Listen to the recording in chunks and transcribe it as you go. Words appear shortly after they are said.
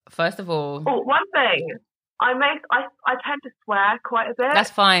First of all, Oh, one thing. I tend to swear quite a bit. That's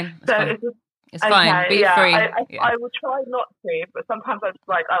fine. So it's fine. Be free. I will try not to, but sometimes I'm just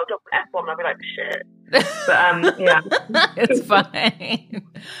like, I'll drop an F-bomb and I'll be like, shit. But yeah. It's fine.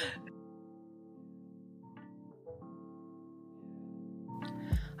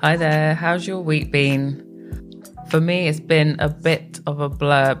 Hi there, how's your week been? For me, it's been a bit of a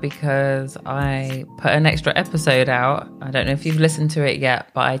blur because I put an extra episode out. I don't know if you've listened to it yet,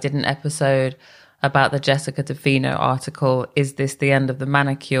 but I did an episode about the Jessica DeFino article, Is This the End of the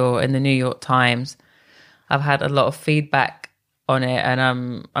Manicure, in the New York Times. I've had a lot of feedback on it, and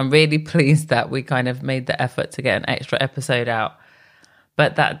I'm really pleased that we kind of made the effort to get an extra episode out.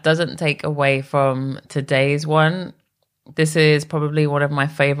 But that doesn't take away from today's one. This is probably one of my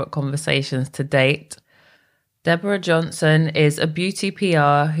favorite conversations to date. Deborah Johnson is a beauty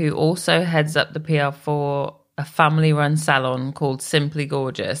PR who also heads up the PR for a family-run salon called Simply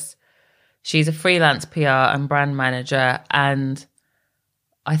Gorgeous. She's a freelance PR and brand manager, and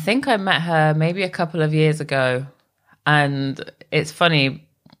I think I met her maybe a couple of years ago. And it's funny,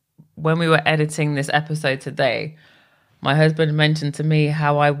 when we were editing this episode today, my husband mentioned to me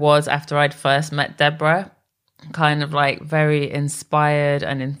how I was after I'd first met Deborah, kind of like very inspired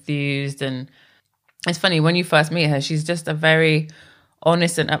and enthused. And it's funny, when you first meet her, she's just a very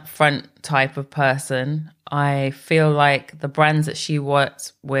honest and upfront type of person. I feel like the brands that she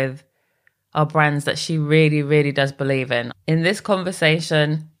works with are brands that she really, really does believe in. In this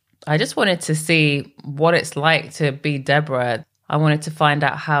conversation, I just wanted to see what it's like to be Deborah. I wanted to find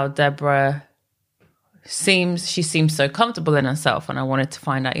out how Deborah seems so comfortable in herself. And I wanted to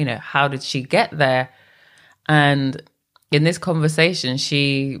find out, how did she get there? And in this conversation,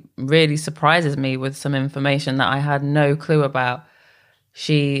 she really surprises me with some information that I had no clue about.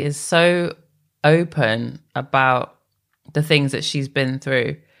 She is so open about the things that she's been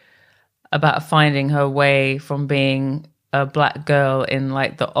through, about finding her way from being a black girl in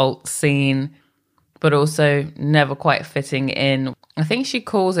like the alt scene, but also never quite fitting in. I think she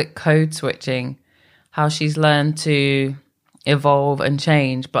calls it code switching, how she's learned to evolve and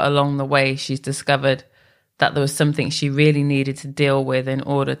change, but along the way she's discovered that there was something she really needed to deal with in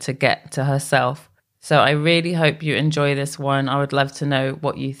order to get to herself. So I really hope you enjoy this one. I would love to know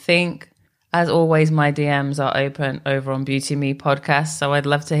what you think. As always, my DMs are open over on Beauty Me podcast, so I'd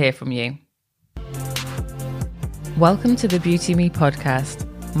love to hear from you. Welcome to the Beauty Me podcast.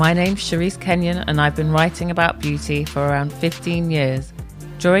 My name's Cherise Kenyon, and I've been writing about beauty for around 15 years.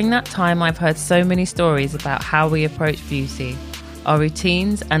 During that time, I've heard so many stories about how we approach beauty, our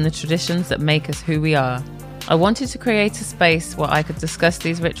routines, and the traditions that make us who we are. I wanted to create a space where I could discuss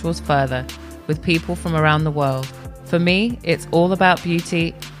these rituals further with people from around the world. For me, it's all about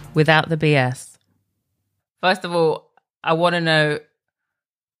beauty without the BS. First of all, I want to know,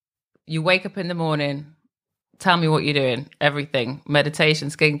 you wake up in the morning, tell me what you're doing, everything, meditation,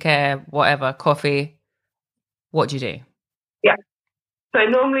 skincare, whatever, coffee. What do you do? Yeah. So I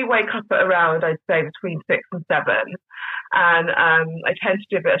normally wake up at around, I'd say, between 6 and 7. And I tend to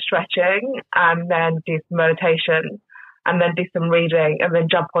do a bit of stretching and then do some meditation and then do some reading and then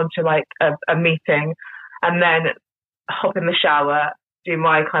jump onto like a meeting and then hop in the shower, do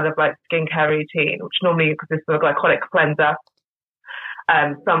my kind of like skincare routine, which normally consists of a glycolic cleanser,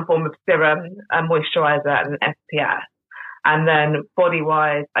 some form of serum, a moisturizer and an SPF. And then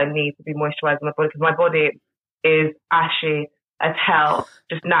body-wise, I need to be moisturizing my body because my body is ashy as hell,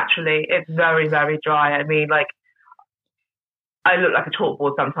 just naturally. It's very, very dry. I mean, like, I look like a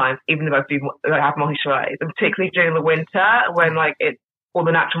chalkboard sometimes, even if I have moisturize, and particularly during the winter when like it's all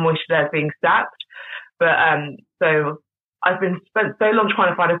the natural moisture there is being sapped. But so I've spent so long trying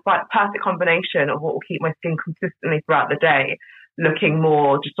to find a perfect combination of what will keep my skin consistently throughout the day, looking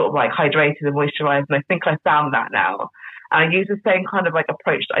more just sort of like hydrated and moisturized. And I think I found that now. And I use the same kind of like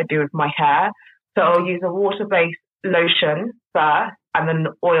approach that I do with my hair. So I'll use a water-based lotion first and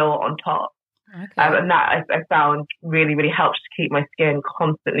then oil on top. Okay. And that I found really, really helps to keep my skin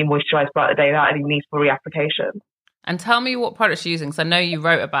constantly moisturized throughout the day without any need for reapplication. And tell me what products you're using, because I know you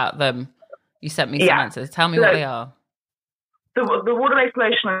wrote about them. You sent me some answers. Tell me what they are. The water-based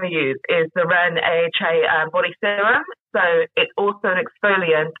lotion I use is the Ren AHA body serum. So it's also an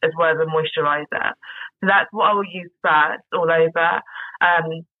exfoliant as well as a moisturizer. So that's what I will use first all over.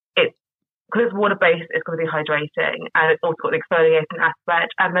 It's because it's water-based, it's going to be hydrating, and it's also got the exfoliating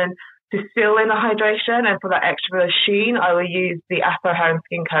aspect. And then to fill in the hydration and for that extra sheen, I will use the Afro Hair and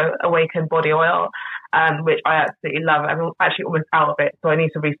Skin Co. Awaken Body Oil, which I absolutely love. I'm actually almost out of it, so I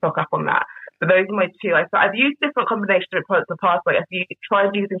need to restock up on that. But those are my two. I've used different combinations of products in the past. Like I've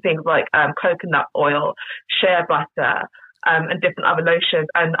tried using things like coconut oil, shea butter, and different other lotions.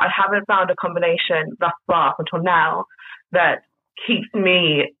 And I haven't found a combination thus far up until now that keeps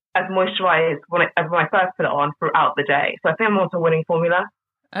me as moisturized when I first put it on throughout the day. So I think I'm on a winning formula.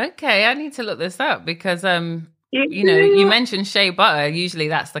 Okay, I need to look this up because you mentioned shea butter. Usually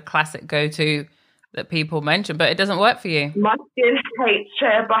that's the classic go-to that people mention, but it doesn't work for you. My skin hates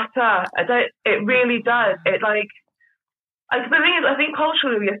shea butter. It really does. The thing is, I think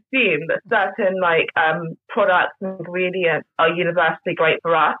culturally we assume that certain products and ingredients are universally great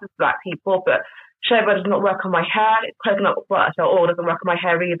for us as Black people, but shea butter does not work on my hair. Coconut butter oil doesn't work on my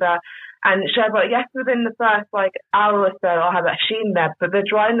hair either. And shea butter, yes, within the first hour or so, I'll have that sheen there, but the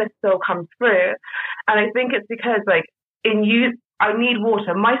dryness still comes through. And I think it's because I need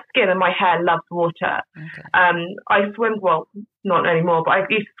water. My skin and my hair loves water. Okay. I swim, well, not anymore, but I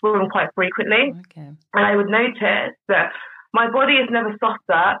used to swim quite frequently. Okay. And I would notice that my body is never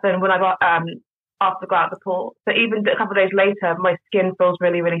softer than when I got after I got out of the pool. So even a couple of days later, my skin feels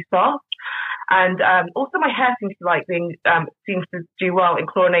really, really soft. And also my hair seems to do well in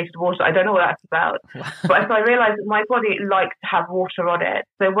chlorinated water. I don't know what that's about. But so I realized that my body likes to have water on it.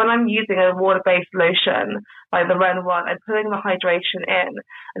 So when I'm using a water-based lotion, like the Ren one, I'm putting the hydration in,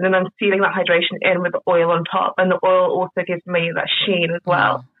 and then I'm sealing that hydration in with the oil on top. And the oil also gives me that sheen as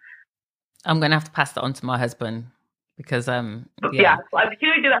well. I'm going to have to pass that on to my husband. Because I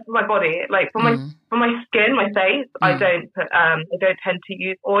purely do that for my body. Like for my skin, my face, I don't tend to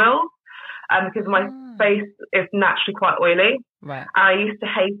use oil because my face is naturally quite oily. Right. And I used to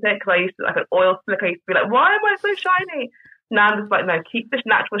hate it because I used to an oil slick. I used to be like, why am I so shiny? Now I'm just like, no, keep this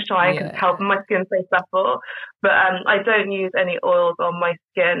natural shine because it's helping my skin stay supple. But I don't use any oils on my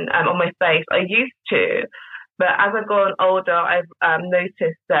skin on my face. I used to. But as I've gotten older, I've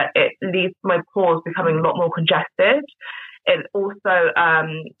noticed that it leaves my pores becoming a lot more congested. It also,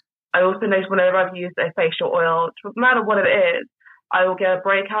 I also notice whenever I've used a facial oil, no matter what it is, I will get a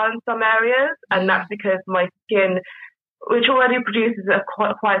breakout in some areas. And that's because my skin, which already produces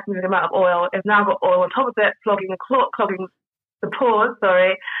quite a significant amount of oil, has now got oil on top of it, clogging the pores,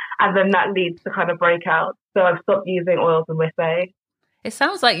 and then that leads to kind of breakouts. So I've stopped using oils in my face. It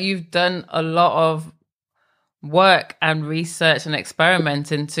sounds like you've done a lot of work and research and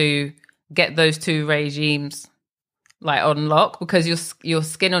experimenting to get those two regimes on lock, because your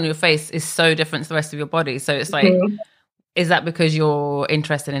skin on your face is so different to the rest of your body. So it's is that because you're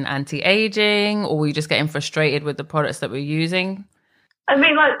interested in anti-aging, or were you just getting frustrated with the products that we're using? I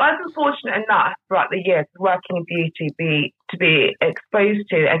mean, I've been fortunate enough throughout the years working in beauty to be exposed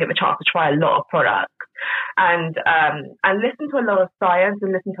to and get the chance to try a lot of products and listen to a lot of science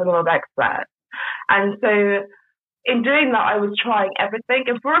and listen to a lot of experts. And so in doing that, I was trying everything.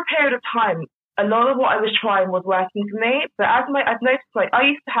 And for a period of time, a lot of what I was trying was working for me. But I've noticed, I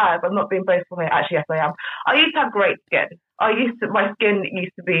used to have, I'm not being boastful here, actually, yes, I am. I used to have great skin. My skin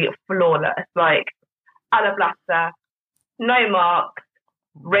used to be flawless, alabaster, no marks,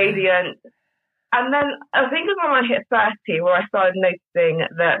 radiant. And then I think it was when I hit 30 where I started noticing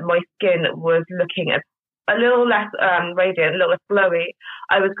that my skin was looking a little less radiant, a little less glowy.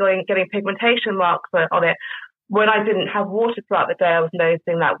 I was getting pigmentation marks on it. When I didn't have water throughout the day, I was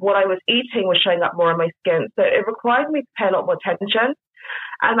noticing that what I was eating was showing up more on my skin. So it required me to pay a lot more attention.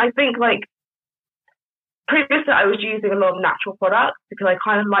 And I think previously I was using a lot of natural products because I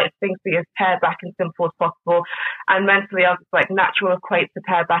kind of like things to be as pared back and simple as possible. And mentally I was natural equates to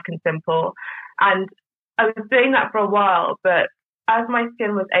pared back and simple. And I was doing that for a while, but as my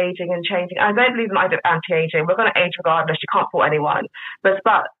skin was aging and changing, I don't believe in anti-aging. We're going to age regardless. You can't fool anyone. But it's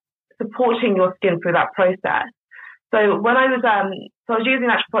about supporting your skin through that process. So when I was using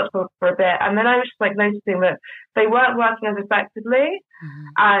natural products for a bit, and then I was just noticing that they weren't working as effectively,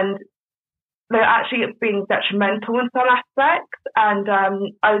 and they're actually being detrimental in some aspects. And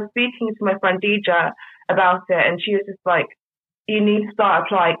I was speaking to my friend Deidre about it, and she was just like, you need to start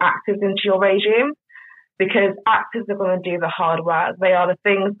applying actives into your regime, because actives are going to do the hard work. They are the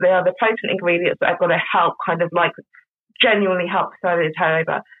potent ingredients that are going to help genuinely help cellular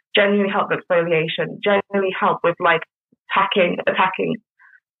turnover, genuinely help with exfoliation, genuinely help with attacking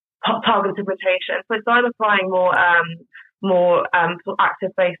targeted pigmentation. So I started applying more sort of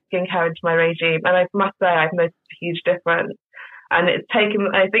active-based skincare into my regime, and I must say I've noticed a huge difference. And it's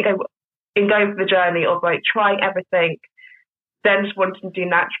taken, I think, in going through the journey of trying everything, then just wanting to do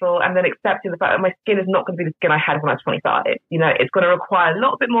natural, and then accepting the fact that my skin is not going to be the skin I had when I was 25. It's going to require a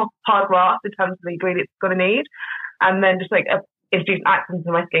little bit more hard graft in terms of the ingredients it's going to need, and then just introduce actives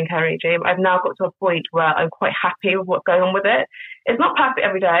into my skincare regime. I've now got to a point where I'm quite happy with what's going on with it. It's not perfect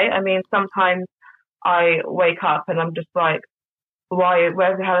every day. I mean, sometimes I wake up and I'm just where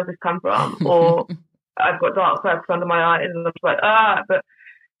the hell has this come from? Or I've got dark circles under my eyes, and I'm like, but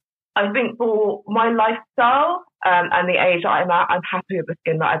I think for my lifestyle and the age that I'm at, I'm happy with the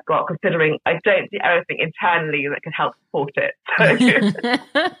skin that I've got, considering I don't see anything internally that can help support it.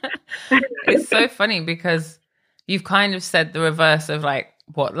 So. It's so funny because you've kind of said the reverse of like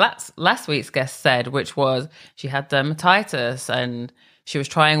what last week's guest said, which was she had dermatitis and she was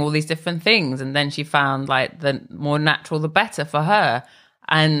trying all these different things, and then she found like the more natural, the better for her.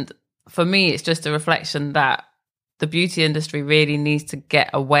 And for me, it's just a reflection that the beauty industry really needs to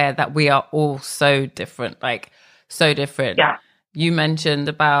get aware that we are all so different, like so different. Yeah. You mentioned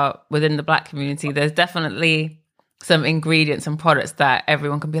about within the Black community, there's definitely some ingredients and products that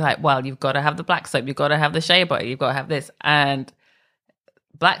everyone can be like, well, you've got to have the black soap, you've got to have the shea butter, you've got to have this. And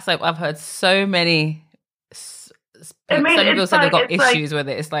black soap, I've heard so many people say they've got issues with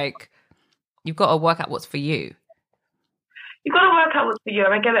it. It's like, you've got to work out what's for you. You've got to work out what's for you.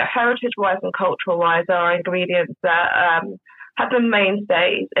 And I get it, heritage-wise and cultural-wise, there are ingredients that have been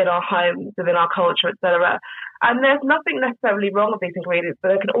mainstays in our homes, within our culture, etc. And there's nothing necessarily wrong with these ingredients, but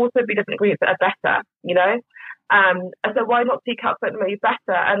there can also be different ingredients that are better, you know? And so why not seek out something that is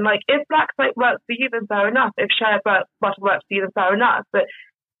better? And like, if black soap works for you, then fair enough. If shea butter works for you, then fair enough. But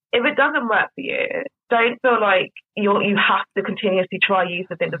if it doesn't work for you, don't feel like you have to continuously try use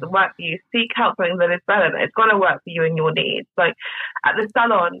the thing that doesn't work for you. Seek out something that is better. It's going to work for you and your needs. Like at the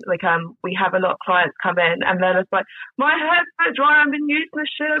salon, we have a lot of clients come in and they're just like, my hair's so dry. I've been using the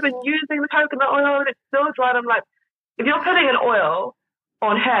shea, I've been using the coconut oil, and it's still dry. And I'm like, if you're putting an oil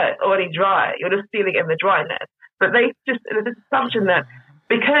on hair that's already dry, you're just feeling it in the dryness. But there's this assumption that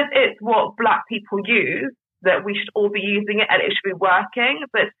because it's what black people use, that we should all be using it and it should be working.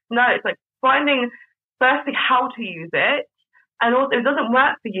 But no, it's like finding firstly how to use it, and also if it doesn't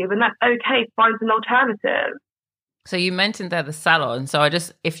work for you, then that's okay. Find an alternative. So you mentioned there the salon. So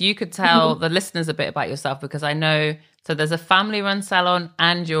if you could tell the listeners a bit about yourself, because I know, so there's a family-run salon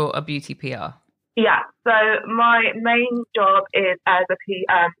and you're a beauty PR. Yeah. So my main job is as a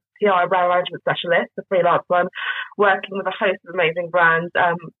PR brand management specialist, a freelance one, working with a host of amazing brands,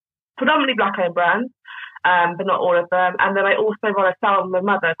 predominantly black-owned brands. But not all of them. And then I also run a salon with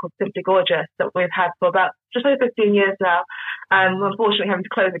my mother called Simply Gorgeous that we've had for about just over 15 years now. Unfortunately having to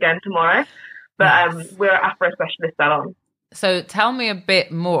close again tomorrow. But we're an Afro specialist salon. So tell me a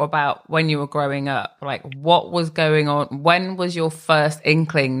bit more about when you were growing up. Like, what was going on? When was your first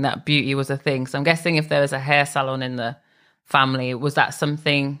inkling that beauty was a thing? So I'm guessing if there was a hair salon in the family, was that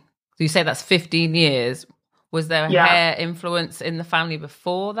something, you say that's 15 years. Was there a hair influence in the family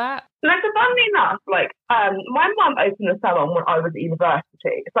before that? No, so funnily enough, my mum opened a salon when I was at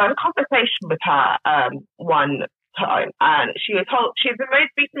university. So I had a conversation with her one time, and she was told she'd been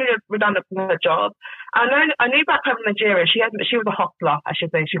made recently redundant from her job. And I knew back home in Nigeria, she was a hostler, I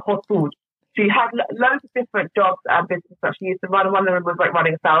should say. She hostled. She had loads of different jobs and businesses that she used to run. One of them was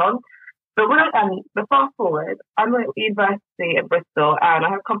running a salon. But when the fast forward, I'm at university in Bristol, and I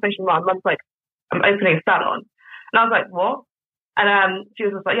have a conversation with my mum's like, I'm opening a salon. And I was like, what? And she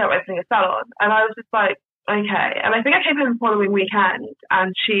was just like, yeah, I'm opening a salon. And I was just like, okay. And I think I came home the following weekend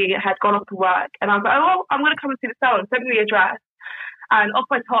and she had gone off to work. And I was like, oh, I'm going to come and see the salon. Send me the address. And off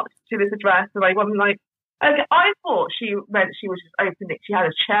I popped to this address. And I wasn't like, okay, I thought she meant she was just opening. She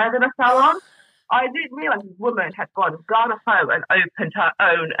had a chair in a salon. I didn't realize this woman had gone home and opened her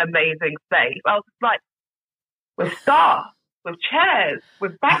own amazing space. I was just like, with staff, with chairs,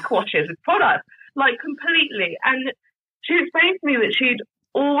 with backwashes, with products, like completely. And she explained to me that she'd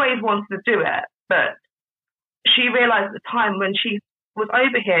always wanted to do it, but she realized at the time when she was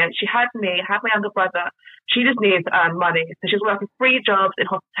over here, she had me, had my younger brother, she just needed to earn money. So she was working 3 jobs in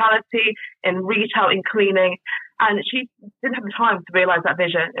hospitality, in retail, in cleaning, and she didn't have the time to realize that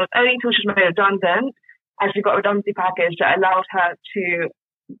vision. It was only until she was made redundant and she got a redundancy package that allowed her to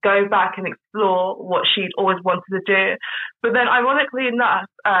go back and explore what she'd always wanted to do. But then ironically enough,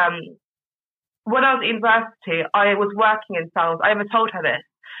 when I was at university, I was working in sales. I never told her this,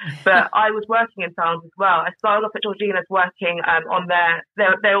 but I was working in sales as well. I started off at Georgina's working on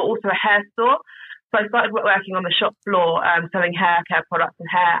they were also a hair store. So I started working on the shop floor, selling hair care products and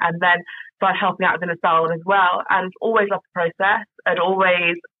hair, and then started helping out within a salon as well. And always loved the process and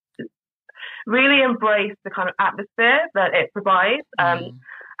always really embraced the kind of atmosphere that it provides.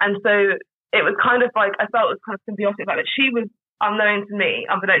 And so it was kind of like, I felt it was kind of symbiotic, like that she was unbeknownst to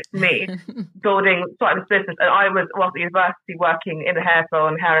me, starting this business, and I was whilst at university working in the hair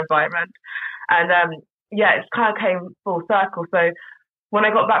salon and hair environment. And it kind of came full circle. So when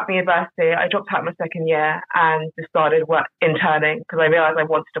I got back from university, I dropped out my second year and just started interning because I realised I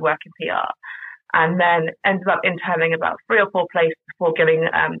wanted to work in PR. And then ended up interning about 3 or 4 places before getting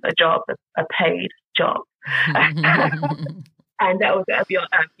a job, a paid job. And that was at a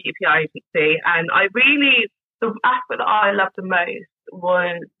beauty PR agency. And the aspect that I loved the most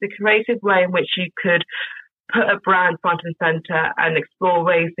was the creative way in which you could put a brand front and center and explore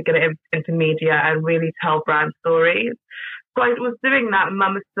ways to get it into media and really tell brand stories. So I was doing that.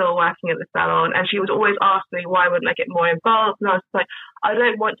 Mum was still working at the salon, and she would always ask me why wouldn't I get more involved. And I was like, I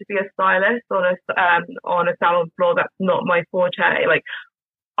don't want to be a stylist on a salon floor. That's not my forte. Like,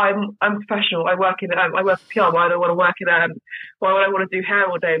 I'm professional. I work PR. Why do I want to work in why would I want to do hair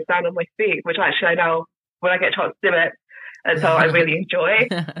all day and stand on my feet? Which actually I know when I get a chance to do it, and so I really enjoy.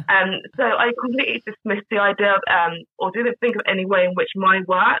 So I completely dismissed the idea of or didn't think of any way in which my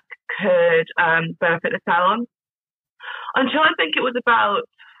work could benefit the salon. Until I think it was about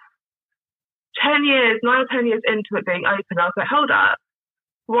 9 or 10 years into it being open, I was like, hold up,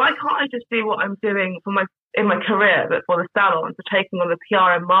 why can't I just do what I'm doing in my career, but for the salon, for taking on the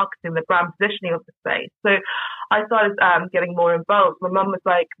PR and marketing, the brand positioning of the space? So I started getting more involved. My mum was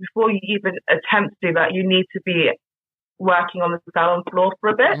like, before you even attempt to do that, you need to be working on the salon floor for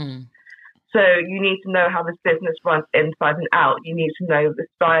a bit. So you need to know how this business runs inside and out. You need to know the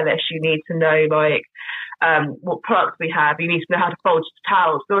stylish. You need to know what products we have. You need to know how to fold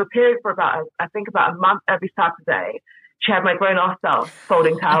towels. So a period for about a month every Saturday, she had my grown-ass self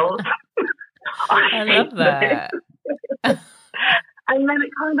folding towls. I love that. And then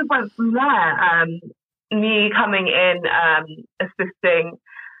it kind of went from there. Me coming in, assisting,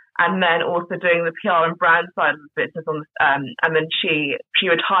 and then also doing the PR and brand side of the business and then she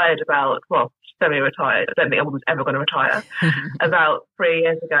retired semi-retired. I don't think I was ever going to retire about 3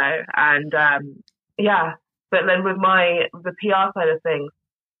 years ago. And but then with the PR side of things,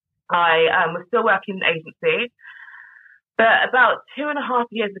 I was still working in an agency. But about 2.5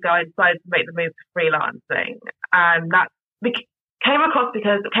 years ago, I decided to make the move to freelancing. And that came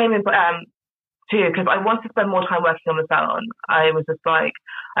because I wanted to spend more time working on the salon. I was just like,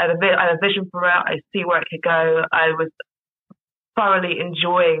 I had a vision for it. I see where it could go. I was thoroughly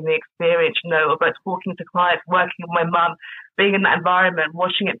enjoying the experience, about talking to clients, working with my mum, being in that environment,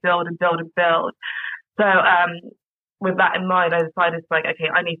 watching it build and build and build. So with that in mind, I decided okay,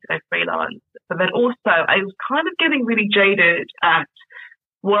 I need to go freelance. But then also, I was kind of getting really jaded at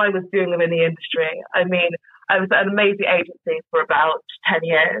what I was doing within the industry. I mean, I was at an amazing agency for about 10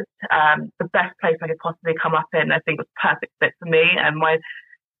 years. The best place I could possibly come up in, I think, was perfect fit for me and my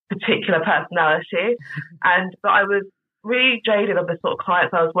particular personality. But I was really jaded of the sort of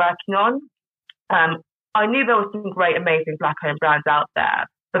clients I was working on. I knew there was some great, amazing Black-owned brands out there,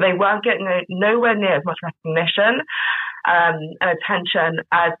 but they weren't getting nowhere near as much recognition and attention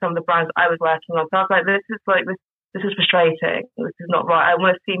as some of the brands I was working on. So I was like, this is frustrating. This is not right. I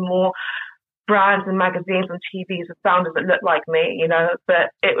want to see more brands and magazines and TVs with founders that look like me,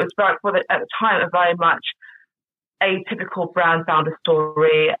 But it was at the time very much a typical brand founder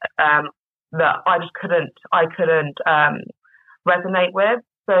story that I just couldn't resonate with.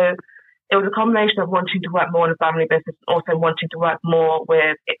 So it was a combination of wanting to work more in a family business and also wanting to work more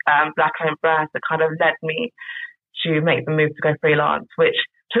with Black-owned brands that kind of led me to make the move to go freelance, which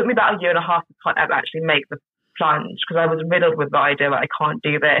took me about 1.5 years to actually make the plunge, because I was riddled with the idea that I can't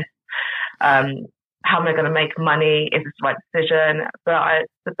do this. How am I going to make money? Is this the right decision? But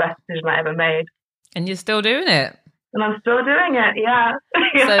it's the best decision I ever made. And you're still doing it. And I'm still doing it, yeah.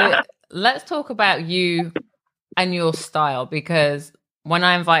 So let's talk about you and your style, because when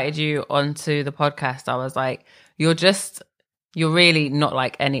I invited you onto the podcast, I was like, you're really not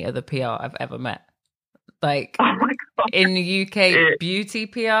like any other PR I've ever met. Like, oh my God. In the UK beauty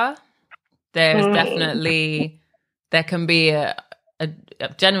PR, there's definitely, there can be a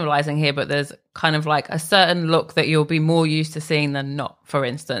generalizing here, but there's kind of like a certain look that you'll be more used to seeing than not, for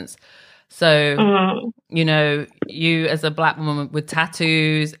instance. So, you as a Black woman with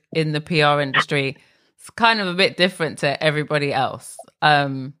tattoos in the PR industry, it's kind of a bit different to everybody else.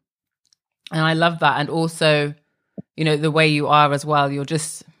 And I love that. And also, the way you are as well, you're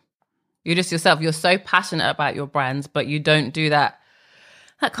just yourself. You're so passionate about your brands, but you don't do that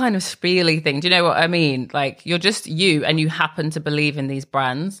kind of spiely thing. Do you know what I mean? Like, you're just you, and you happen to believe in these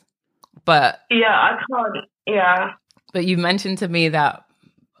brands. But yeah, I can't. Yeah. But you mentioned to me that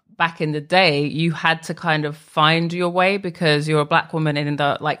back in the day, you had to kind of find your way because you're a Black woman in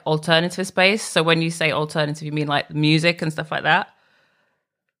the like alternative space. So when you say alternative, you mean like music and stuff like that?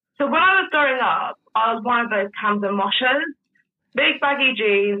 So when I was growing up, I was one of those Camden moshers. Big baggy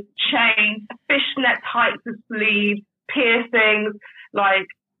jeans, chains, fishnet tights with sleeves, piercings. Like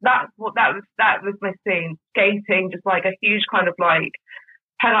that was my scene. Skating, just like a huge kind of like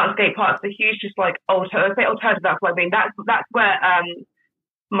hang out skate parks, a huge just like alternative. That's what I mean. That's where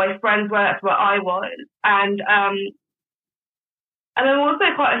my friends weren't where I was. And I'm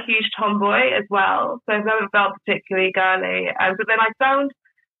also quite a huge tomboy as well. So I've never felt particularly girly. But then I found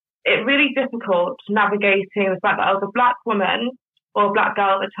it really difficult navigating the fact that I was a black woman or a black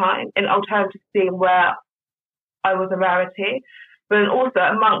girl at the time in an alternative scene where I was a rarity. But then also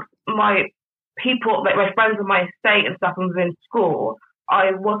amongst my people, like my friends on my estate and stuff, and within school,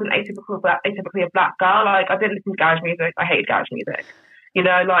 I wasn't atypically a black girl. Like, I didn't listen to garage music. I hated garage music. You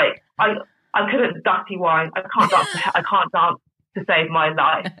know, like I couldn't dirty wine. I can't dance. I can't dance to save my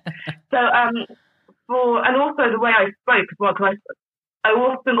life. So and also the way I spoke as well, because I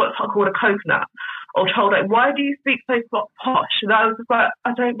often got called a coconut or told, like, why do you speak so posh? And I was just like,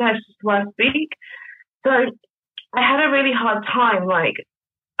 I don't know, it's just the way I speak. So I had a really hard time, like,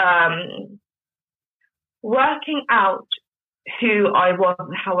 working out who I was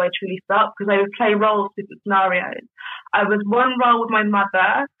and how I truly felt, because I would play roles, different scenarios. I was one role with my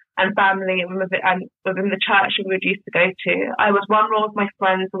mother and family and within the church we would used to go to. I was one role with my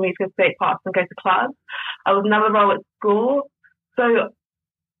friends when we used to go to state parks and go to clubs. I was another role at school. So,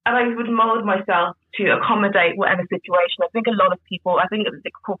 and I would mold myself to accommodate whatever situation. I think a lot of people, I think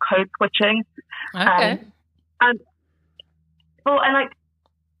it's called code switching. Okay.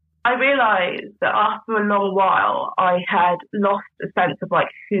 I realised that after a long while, I had lost a sense of like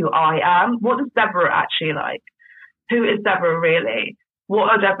who I am. What is Deborah actually like? Who is Deborah really?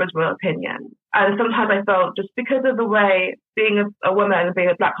 What are Deborah's real opinions? And sometimes I felt, just because of the way being a woman and being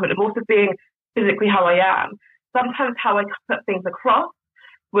a black woman, and also being physically how I am, sometimes how I put things across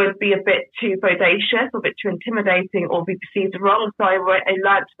would be a bit too bodacious or a bit too intimidating or be perceived wrong. So I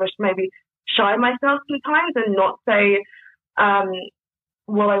learned to just maybe shy myself sometimes and not say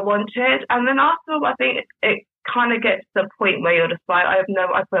what I wanted. And then after, I think it kind of gets to the point where you're just like, I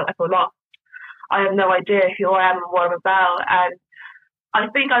feel lost. I have no idea who I am and what I'm about. And I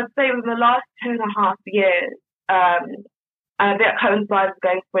think I'd say within the last 2.5 years, and that coincides with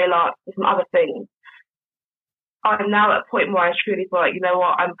going freelance and some other things, I'm now at a point where I truly feel like, you know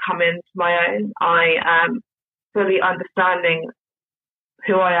what, I'm coming to my own. I am fully understanding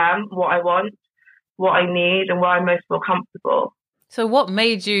who I am, what I want, what I need, and where I most feel comfortable. So what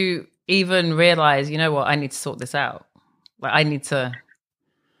made you even realize, you know what, I need to sort this out? Like, I need to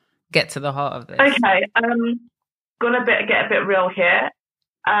get to the heart of this. Okay, gonna get a bit real here.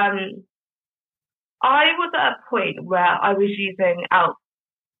 I was at a point where I was using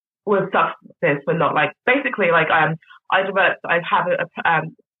with substances, but not like, basically, like, I have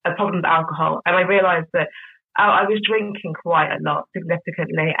a problem with alcohol, and I realized that I was drinking quite a lot,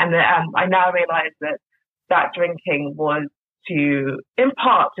 significantly, and I now realize that drinking was in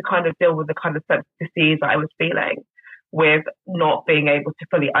part to kind of deal with the kind of disease that I was feeling with not being able to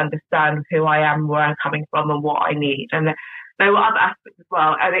fully understand who I am, where I'm coming from, and what I need. And there were other aspects as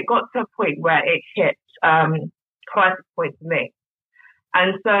well. And it got to a point where it hit crisis point for me.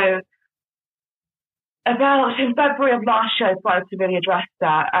 And so about in February of last year, I started to really address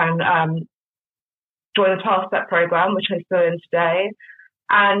that and join the 12-step program, which I'm still in today.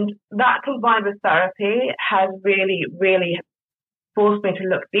 And that combined with therapy has really, really forced me to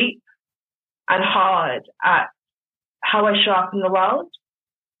look deep and hard at how I show up in the world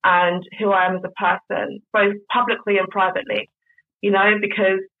and who I am as a person, both publicly and privately, you know,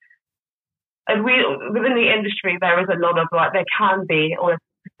 because within the industry, there is a lot of there can be, or a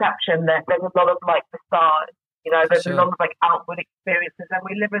perception that there's a lot of facades, you know, there's a lot of outward experiences, and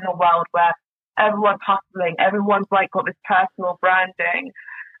we live in a world where everyone's hustling, everyone's got this personal branding,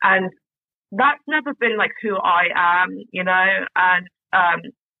 and that's never been who I am, you know, and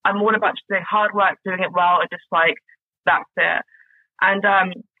I'm all about just doing hard work, doing it well, and just that's it. And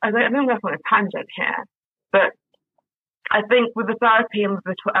I don't know if I'm on a tangent here, but I think with the therapy and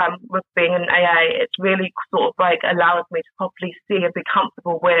with being an AA, it's really sort of allows me to properly see and be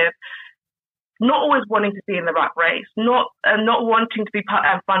comfortable with not always wanting to be in the rat race, not wanting to be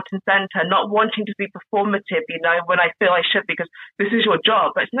front and center, not wanting to be performative, you know, when I feel I should, because this is your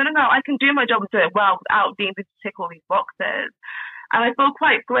job. But no, I can do my job and do it well without needing to tick all these boxes. And I feel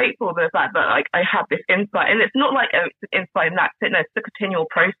quite grateful for the fact that I have this insight, and it's not it's an insight and that's it. No, it's a continual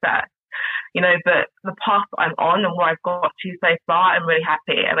process, you know. But the path that I'm on and where I've got to so far, I'm really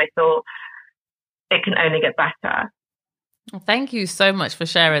happy, and I feel it can only get better. Thank you so much for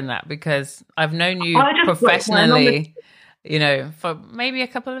sharing that, because I've known you professionally, you know, for maybe a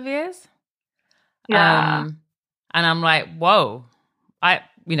couple of years. Yeah. And I'm like, whoa,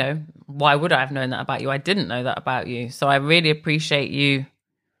 you know, why would I have known that about you? I didn't know that about you. So I really appreciate you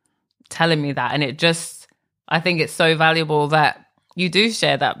telling me that. And I think it's so valuable that you do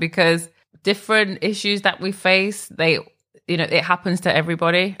share that, because different issues that we face, it happens to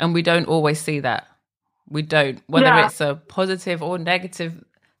everybody, and we don't always see that. We don't, whether it's a positive or negative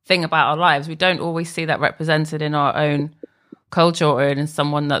thing about our lives, we don't always see that represented in our own culture or in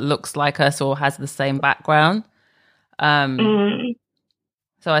someone that looks like us or has the same background.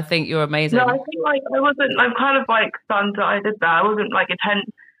 So I think you're amazing. No, I think like I'm kind of like stunned that I did that. I wasn't like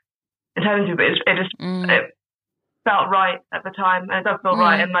intending to, but it felt right at the time, and it does feel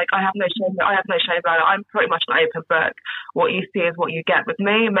right. And like I have no shame about it. I'm pretty much an open book. What you see is what you get with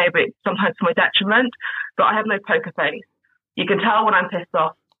me. Maybe it's sometimes to my detriment, but I have no poker face. You can tell when I'm pissed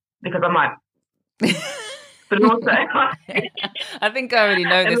off because I'm like. But also, I think I already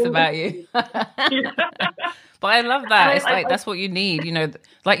know this about you. But I love that. It's like that's what you need.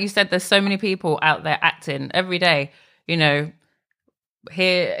 Like you said, there's so many people out there acting every day.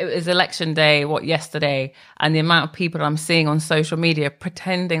 Here it was election day, yesterday, and the amount of people I'm seeing on social media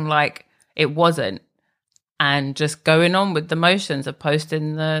pretending like it wasn't, and just going on with the motions of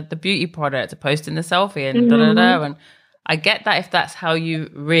posting the beauty product, of posting the selfie, and da-da-da. And I get that if that's how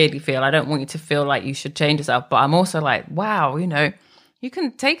you really feel. I don't want you to feel like you should change yourself, but I'm also like, wow, you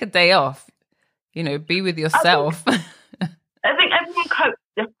can take a day off, be with yourself. I think everyone copes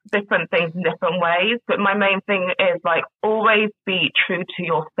with different things in different ways, but my main thing is like always be true to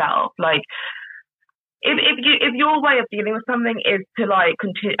yourself. Like if your way of dealing with something is to like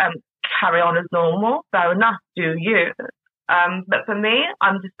continue carry on as normal, fair enough, do you? But for me,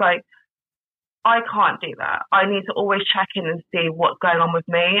 I'm just like, I can't do that. I need to always check in and see what's going on with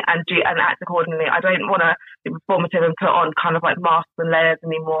me and act accordingly. I don't want to be performative and put on kind of like masks and layers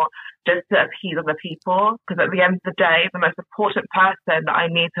anymore just to appease other people. Because at the end of the day, the most important person that I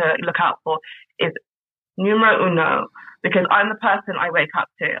need to look out for is numero uno. Because I'm the person I wake up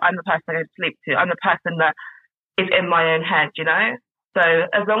to. I'm the person I go to sleep to. I'm the person that is in my own head, So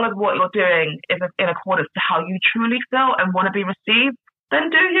as long as what you're doing is in accordance to how you truly feel and want to be received, then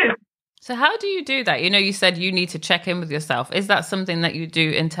do you. So how do you do that? You said you need to check in with yourself. Is that something that you do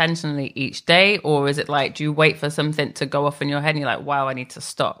intentionally each day? Or is it like, do you wait for something to go off in your head and you're like, wow, I need to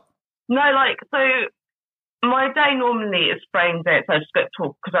stop? No, so my day normally is framed it. So I just got to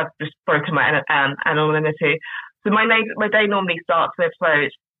talk because I've just broken my anonymity. So my day normally starts with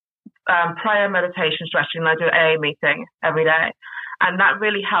prayer, meditation, stretching, and I do an AA meeting every day. And that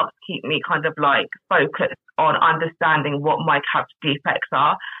really helps keep me kind of like focused on understanding what my character defects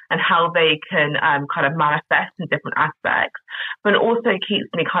are and how they can kind of manifest in different aspects. But it also keeps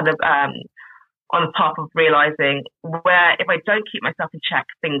me kind of on the path of realizing where if I don't keep myself in check,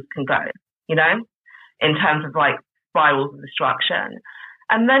 things can go, in terms of like spirals of destruction.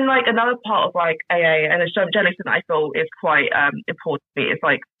 And then like another part of like AA, and it's generally something I feel is quite important to me, is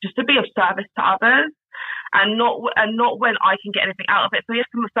like just to be of service to others. And not when I can get anything out of it. So yes,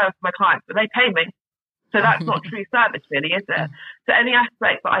 I'm a service to my clients, but they pay me. So that's not true service, really, is it? So any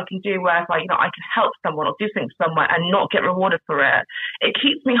aspect that I can do where, I can help someone or do things somewhere and not get rewarded for it, it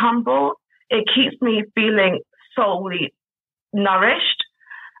keeps me humble. It keeps me feeling solely nourished.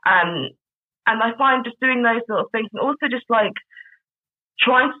 And I find just doing those sort of things, and also just like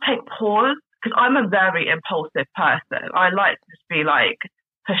trying to take pause, because I'm a very impulsive person. I like to just be like,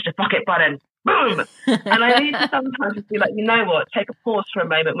 push the fuck it button. Boom! And I need to sometimes just be like, you know what, take a pause for a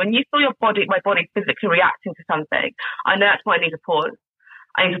moment. When you feel my body physically reacting to something, I know that's why I need to pause.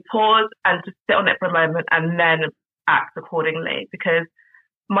 I need to pause and just sit on it for a moment and then act accordingly, because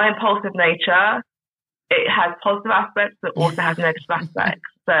my impulsive nature, it has positive aspects, but also has negative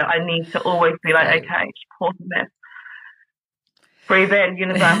aspects. So I need to always be like, okay, just pause on this. Breathe in,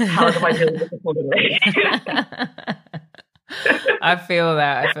 universe, how do I deal with this accordingly? I feel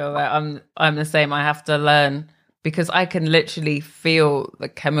that. I'm the same. I have to learn, because I can literally feel the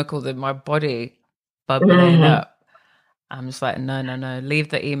chemicals in my body bubbling up. I'm just like, no. Leave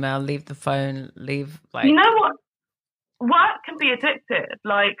the email, leave the phone, leave like. You know what? Work can be addictive.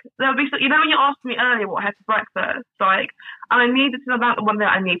 Like there'll be, when you asked me earlier what I had for breakfast, and I needed to know about the one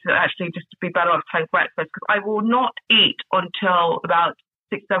that I need to actually just to be better off having breakfast, because I will not eat until about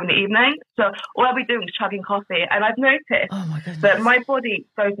 6, 7 in the evening. So all I'll be doing is chugging coffee. And I've noticed that my body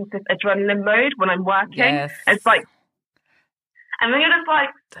goes into this adrenaline mode when I'm working. Yes. It's like, and then you're just like,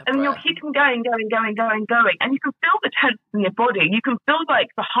 and you'll keep going. And you can feel the tension in your body. You can feel like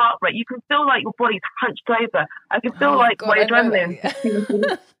the heart rate. You can feel like your body's hunched over. I can feel my adrenaline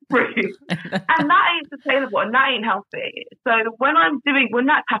through. And that ain't sustainable and that ain't healthy. So when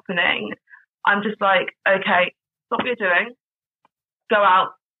that's happening, I'm just like, okay, stop what you're doing. Go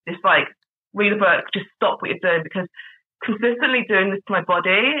out, just like read a book, just stop what you're doing, because consistently doing this to my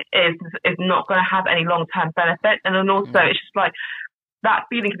body is not going to have any long-term benefit. And then also it's just like, that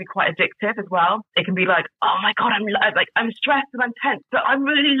feeling can be quite addictive as well. It can be like, oh my God, I'm stressed and I'm tense, but I'm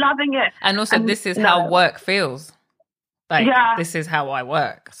really loving it. And also, this is how work feels. Like, yeah, this is how I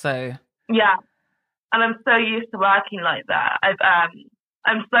work. So yeah, and I'm so used to working like that.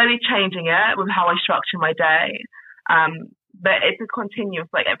 I'm slowly changing it with how I structure my day. But it's a continuous,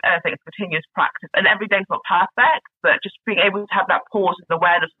 like everything, it's a continuous practice. And every day's not perfect, but just being able to have that pause and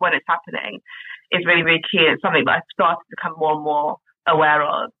awareness when it's happening is really, really key. It's something that I've started to become more and more aware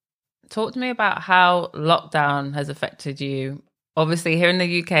of. Talk to me about how lockdown has affected you. Obviously, here in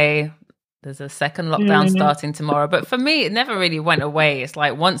the UK, there's a second lockdown starting tomorrow. But for me, it never really went away. It's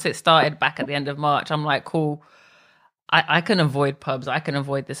like once it started back at the end of March, I'm like, cool, I can avoid pubs, I can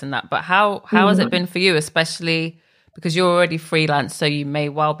avoid this and that. But how has it been for you, especially because you're already freelance, so you may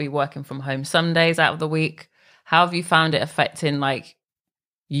well be working from home some days out of the week? How have you found it affecting like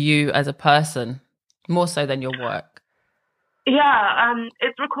you as a person, more so than your work? Yeah,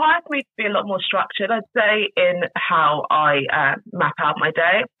 it's required me to be a lot more structured, I'd say, in how I map out my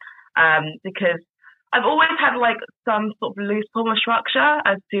day, because I've always had like some sort of loose form of structure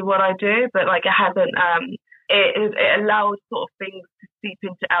as to what I do, but like it hasn't. It allows sort of things to seep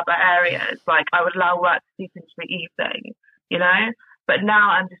into other areas. Like I would allow work to seep into the evening, you know. But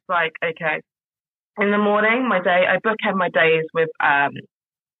now I'm just like, okay, in the morning, I bookend my days with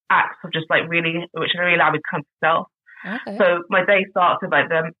acts of just like which really allow me to come to self. Okay. So my day starts with like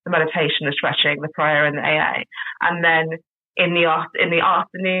the meditation, the stretching, the prayer, and the AA, and then in the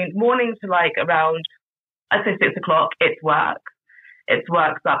afternoon, morning to like around, I'd say 6 o'clock, it's work. It's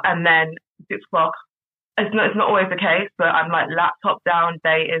work stuff, and then 6 o'clock. It's not always the case, but I'm like, laptop down,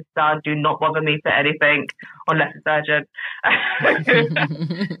 day is done. Do not bother me for anything unless it's urgent.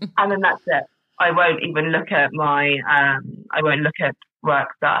 And then that's it. I won't even look at work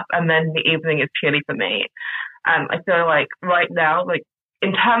stuff. And then the evening is purely for me. I feel like right now, like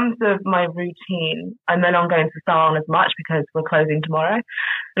in terms of my routine, I'm no longer going to salon as much because we're closing tomorrow.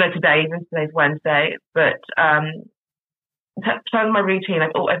 Today's Wednesday, but in terms of my routine,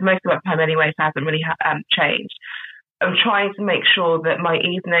 I've mostly worked from home anyway, so it hasn't really changed. I'm trying to make sure that my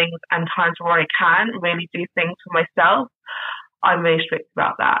evenings and times where I can really do things for myself, I'm really strict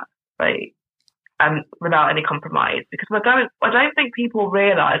about that, like, without any compromise. Because I don't think people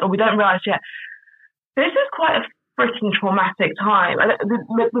realise, or we don't realise yet, this is quite a freaking traumatic time.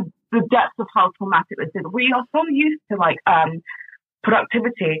 The depth of how traumatic this is. We are so used to like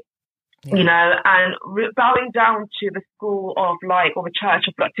productivity. Yeah. You know, and bowing down to the school of like, or the church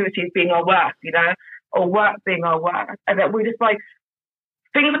of productivity as being our work, you know, or work being our work. And that we're just like,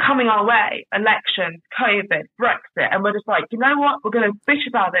 things are coming our way, elections, COVID, Brexit, and we're just like, you know what, we're going to bitch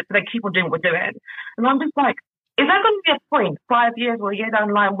about it, but then keep on doing what we're doing. And I'm just like, is there going to be a point 5 years or a year down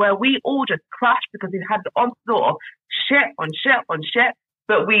the line where we all just crash because we've had the onslaught of shit on shit on shit,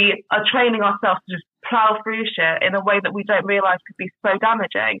 but we are training ourselves to just plow through shit in a way that we don't realise could be so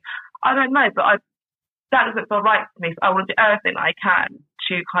damaging? I don't know, but that doesn't feel right to me. So I want to do everything I can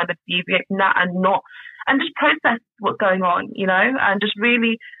to kind of deviate from that and just process what's going on, you know, and just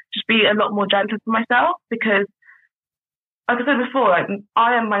really just be a lot more gentle for myself because, like I said before, like,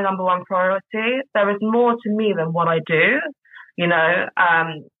 I am my number one priority. There is more to me than what I do, you know,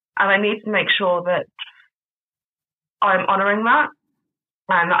 and I need to make sure that I'm honouring that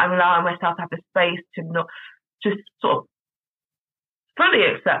and I'm allowing myself to have the space to not just sort of fully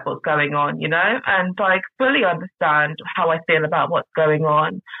accept what's going on, you know, and like fully understand how I feel about what's going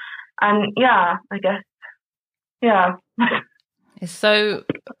on. And yeah, I guess, yeah. It's so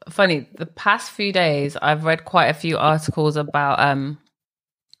funny. The past few days, I've read quite a few articles about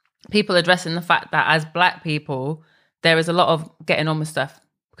people addressing the fact that as Black people, there is a lot of getting on with stuff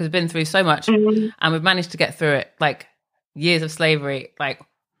because we've been through so much and we've managed to get through it, like years of slavery, like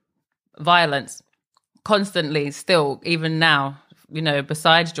violence, constantly still, even now, you know,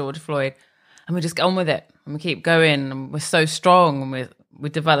 besides George Floyd, and we just get on with it and we keep going and we're so strong and we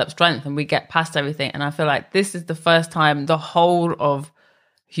develop strength and we get past everything. And I feel like this is the first time the whole of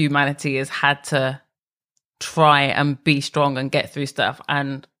humanity has had to try and be strong and get through stuff,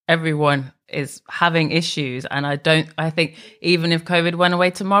 and everyone is having issues. And I think even if COVID went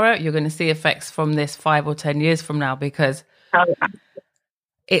away tomorrow, you're going to see effects from this 5 or 10 years from now because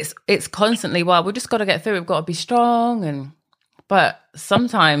it's constantly, well, we just got to get through. We've got to be strong. But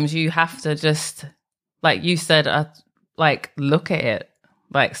sometimes you have to just, like you said, like look at it,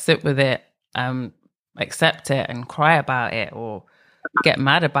 like sit with it, accept it and cry about it or get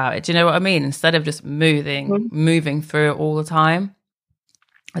mad about it. Do you know what I mean? Instead of just moving through it all the time.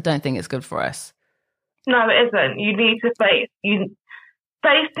 I don't think it's good for us. No, it isn't. You need to face,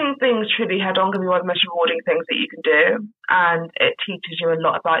 facing things truly head on can be one of the most rewarding things that you can do. And it teaches you a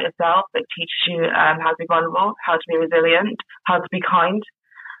lot about yourself. It teaches you how to be vulnerable, how to be resilient, how to be kind,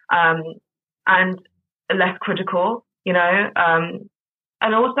 and less critical, you know,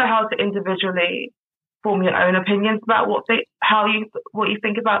 and also how to individually form your own opinions about what you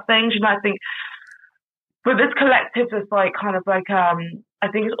think about things. You know, I think with this collective, it's like kind of like, I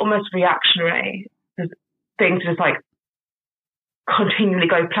think it's almost reactionary. There's things just like continually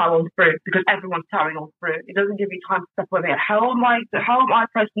go plow on through because everyone's plowing on through. It doesn't give you time to step away. How am I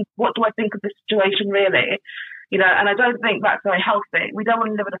present? What do I think of this situation really? You know, and I don't think that's very healthy. We don't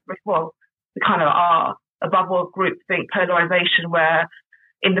want to live in a well, we kind of are above all groupthink polarization where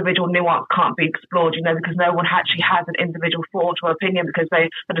individual nuance can't be explored, you know, because no one actually has an individual thought or opinion because they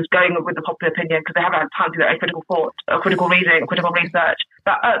are just going with the popular opinion because they haven't had time to do their own critical thought or critical reading or critical research.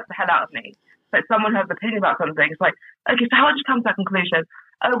 That irks the hell out of me. But someone has an opinion about something, it's like, okay, so how did you come to that conclusion?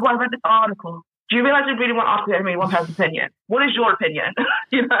 Oh, well, I read this article. Do you realize you really want article only one person's opinion? What is your opinion?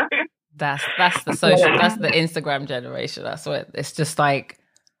 You know? That's the that's the Instagram generation. That's what it's just like.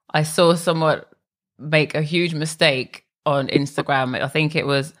 I saw someone make a huge mistake on Instagram. I think it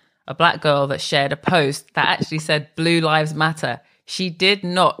was a black girl that shared a post that actually said Blue Lives Matter. She did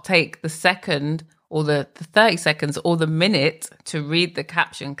not take the second or the 30 seconds or the minute to read the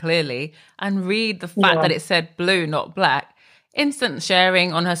caption clearly and read the fact that it said blue, not black. Instant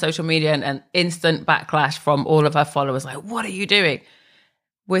sharing on her social media and instant backlash from all of her followers. Like, what are you doing?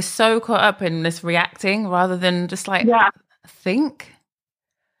 We're so caught up in this reacting rather than just like think.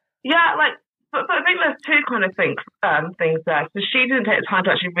 Yeah, like, but I think there's two kind of things there. So she didn't take the time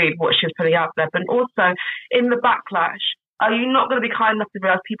to actually read what she was putting out there, but also in the backlash, are you not going to be kind enough to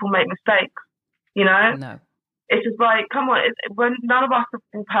realize people make mistakes? You know? No. It's just like, come on, when none of us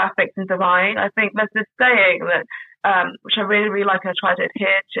are perfect and divine. I think there's this saying that, which I really, really like, I try to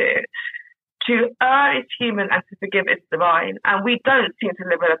adhere to err is human and to forgive is divine. And we don't seem to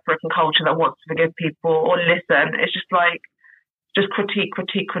live in a freaking culture that wants to forgive people or listen. It's just like, just critique.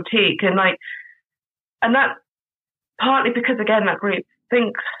 And that's partly because, again, that group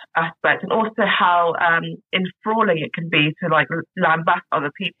think aspect and also how enthralling it can be to like lambast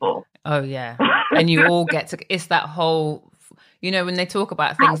other people. Oh, yeah. And you all get to, it's that whole, you know, when they talk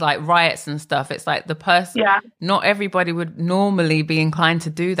about things like riots and stuff, it's like the person, not everybody would normally be inclined to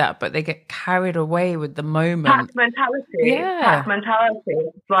do that, but they get carried away with the moment. Pack mentality. Pack mentality.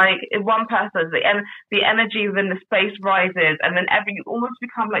 It's like if one person, the energy within the space rises and then you almost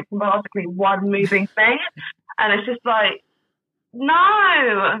become like symbolically one moving thing. And it's just like,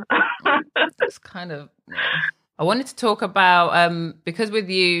 no. It's kind of... I wanted to talk about, because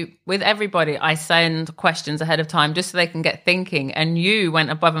with everybody, I send questions ahead of time just so they can get thinking. And you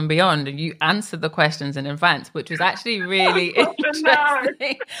went above and beyond and you answered the questions in advance, which was actually really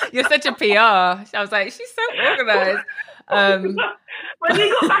interesting. You're such a PR. I was like, she's so organized. When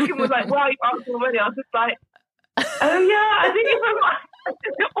you got back and was like, well, you answered already, I was just like, oh yeah, I think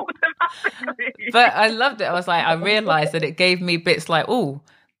it's automatically. But I loved it. I was like, I realized that it gave me bits like, oh,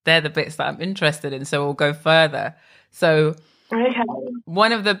 they're the bits that I'm interested in, so we'll go further. So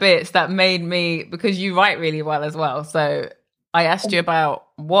one of the bits that made me, because you write really well as well, so I asked you about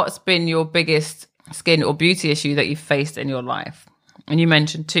what's been your biggest skin or beauty issue that you've faced in your life. And you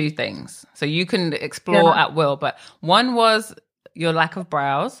mentioned two things. So you can explore at will, but one was your lack of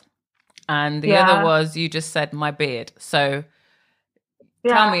brows and the other was you just said my beard. So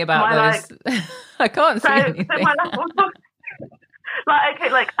tell me about those. I can't see anything. So my last one, like, okay,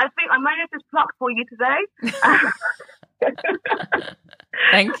 like, I think I might have just plucked for you today.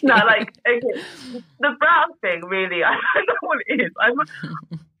 Thank you. No, like, okay, the brown thing, really, I don't know what it is.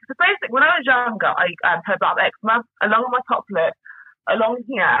 So basically, when I was younger, I had about eczema along my top lip, along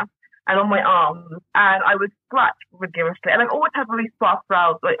here, and on my arms, and I would scratch rigorously. And I've always had really sparse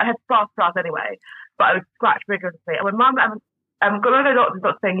brows. Like, I had sparse brows anyway, but I would scratch rigorously. And when Mum, I'm going to go to the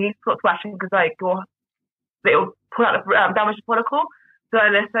doctor saying, you need to stop scratching because, like, it'll pull out the damaged follicle. So I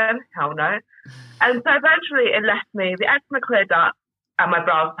listen, hell no. And so eventually it left me, the eczema cleared up and my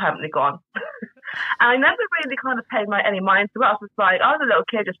brows permanently gone. And I never really kind of paid any mind to it. I was just like, I was a little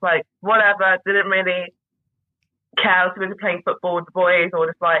kid, just like, whatever, didn't really care. I was really playing football with the boys or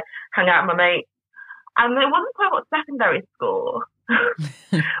just like hang out with my mates. And it wasn't quite what secondary school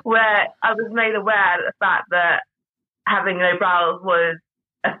where I was made aware of the fact that having no brows was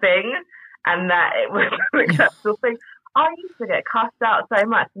a thing and that it was an acceptable thing. I used to get cussed out so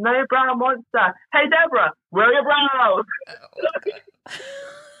much. No brow monster. Hey, Deborah, where are your brows?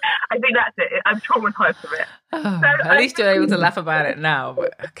 I think that's it. I'm traumatized from it. Oh, so, at least you're able to laugh about it now.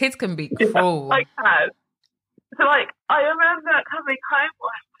 But kids can be cruel. I can. So like I remember coming home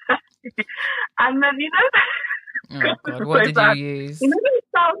one day, and then Oh God, what did you use? You know those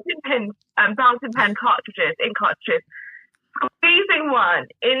fountain pen cartridges, ink cartridges. Squeezing one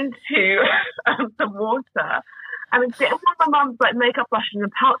into some water, and then getting one of my mum's like makeup brushes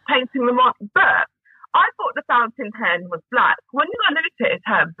and painting them on. But I thought the fountain pen was black. When you got looked at it, it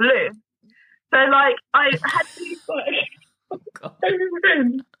turned blue. So like I had these like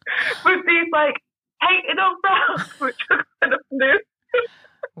with these like painted on brows, which were kind of blue.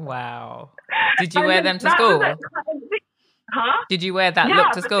 Wow. Did you wear them to school? Huh? Did you wear that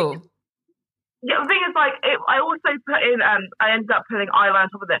look to school? Yeah, the thing is, like, I also put in, I ended up putting eyeliner on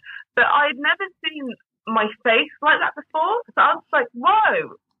top of it, but I'd never seen my face like that before. So I was like,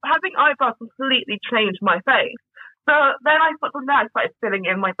 whoa, having eyebrows completely changed my face. So then from there, I started filling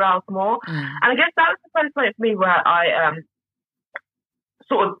in my brows more. And I guess that was the first way for me where I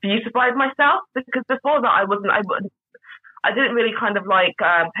sort of beautified myself, because before that I didn't really kind of like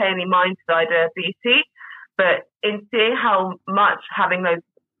pay any mind to the idea of beauty. But in seeing how much having those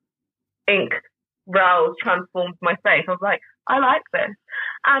ink brows transformed my face, I was like, I like this.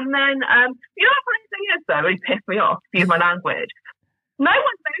 And then, you know what the funny thing is though, really pissed me off, excuse my language. No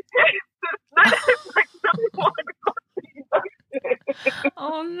one noticed.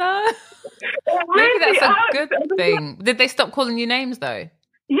 Oh no. Really, maybe that's a good thing. Did they stop calling you names though?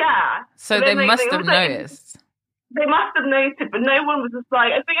 Yeah. So they must have noticed. They must have noticed, but no one was just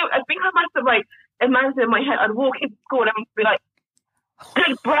like, I think I must have like imagined in my head, I'd walk into school and everyone would be like,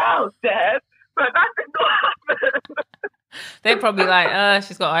 good brows, Deb. But that did not happen. They're probably like,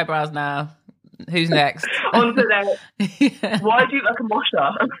 she's got eyebrows now. Who's next? On to that. Yeah. Why do you look like a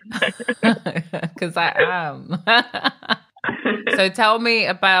mosher? Because I am. So tell me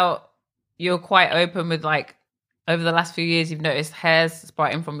about, you're quite open with like, over the last few years, you've noticed hairs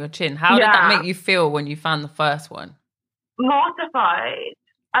sprouting from your chin. How did that make you feel when you found the first one? Mortified.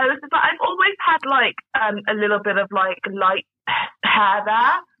 I was just like, I've always had like a little bit of like light hair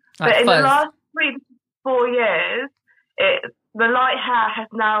there. But in the last 3 to 4 years, the light hair has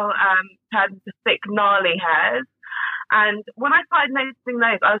now turned into thick, gnarly hairs. And when I started noticing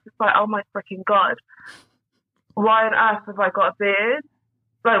those, I was just like, oh my freaking God, why on earth have I got a beard?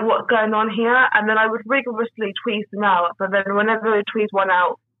 Like, what's going on here? And then I would rigorously tweeze them out. But then whenever I tweeze one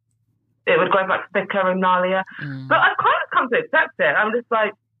out, it would go back thicker and gnarlier. But I've kind of come to accept it. I'm just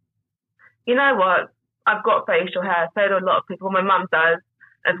like, you know what? I've got facial hair. So do a lot of people. My mum does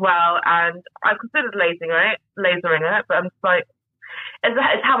as well. And I considered lasering it. But I'm just like,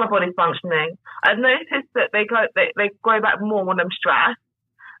 it's how my body's functioning. I've noticed that they grow back more when I'm stressed.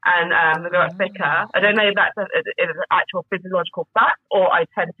 And they go back thicker. I don't know if that's an actual physiological fact, or I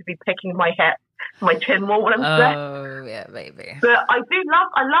tend to be picking my chin more when I'm stressed. Oh, yeah, maybe. But I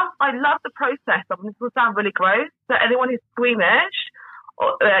love the process. This will sound really gross. So anyone who's squeamish,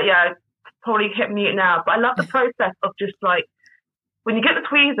 probably hit mute now. But I love the process of just like, when you get the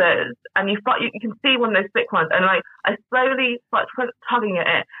tweezers and you can see one of those thick ones, and like I slowly start tugging at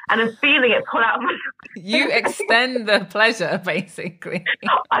it and then feeling it pull out of my. You extend the pleasure, basically.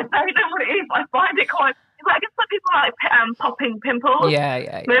 I don't know what it is. I find it quite. I guess some people like popping pimples.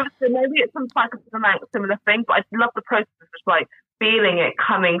 Yeah. Maybe it's some type of similar thing, but I love the process of just like feeling it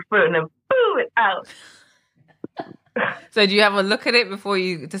coming through and then boo it out. So do you have a look at it before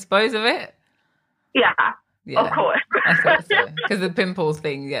you dispose of it? Yeah. Of course. I thought so. Because the pimples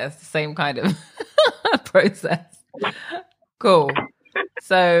thing, it's the same kind of process. Cool.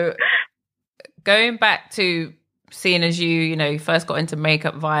 So going back to seeing as you first got into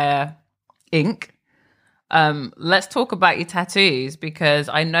makeup via ink, let's talk about your tattoos, because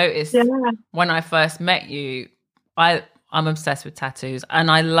I noticed when I first met you, I'm obsessed with tattoos, and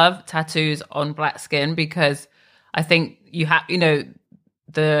I love tattoos on black skin, because I think you have,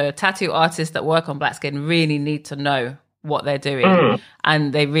 the tattoo artists that work on black skin really need to know what they're doing,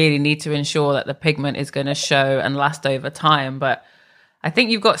 and they really need to ensure that the pigment is going to show and last over time. But I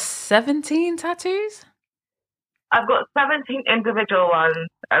think you've got 17 tattoos? I've got 17 individual ones,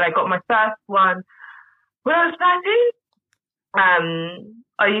 and I got my first one when I was 13.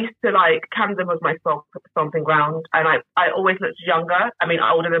 I used to like, Camden was my stomping ground, and I always looked younger. I mean,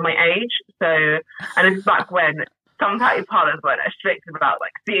 older than my age. So, and this is back when some tattoo parlors weren't as strict about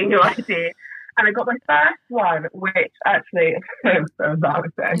like seeing your ID. And I got my first one, which actually is so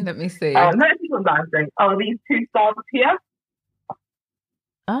embarrassing. Let me see. No, it's embarrassing. Oh, these 2 stars here.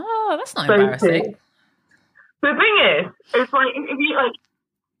 Oh, that's not embarrassing. The thing is, it's like, if you like,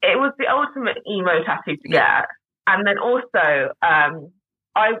 it was the ultimate emo tattoo to get. And then also, I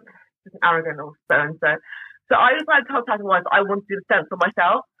was arrogant also, and so So I decided to tell Tattoo once I wanted to do the stencil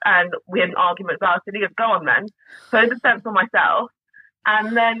myself, and we had an argument about it. He goes, go on then. So I did the stencil myself.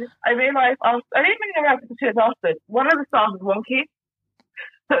 And then I realised, I didn't really know how to do it afterwards. One of the stars was wonky.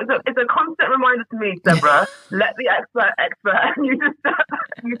 So it's a constant reminder to me, Deborah, let the expert, and you just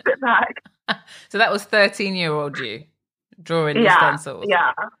you sit back. So that was 13-year-old you drawing the stencils?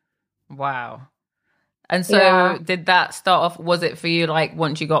 Yeah. Wow. And so did that start off, was it for you like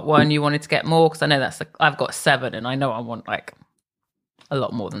once you got one, you wanted to get more? Because I know I've got 7 and I know I want like a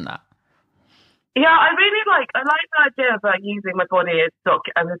lot more than that. Yeah, I like the idea of using my body as a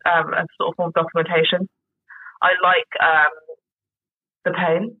sort of form of documentation. I like the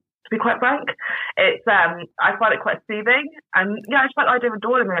pain, to be quite frank. It's I find it quite soothing, and I just like the idea of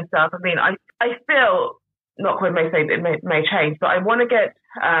adoring myself. I mean, I feel, not quite may say that it may change, but I want to get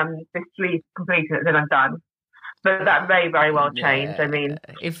this sleeve completed and then I'm done. But that may very well change. I mean,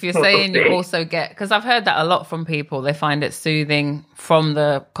 if you're saying you also get, because I've heard that a lot from people, they find it soothing from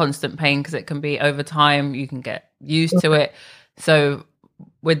the constant pain because it can be over time, you can get used to it. So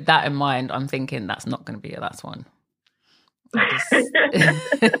with that in mind, I'm thinking that's not going to be your last one.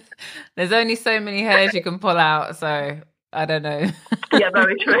 There's only so many hairs you can pull out, so I don't know. Yeah,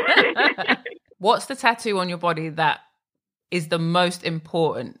 very true. What's the tattoo on your body that is the most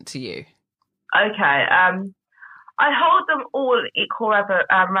important to you? Okay, I hold them all in equal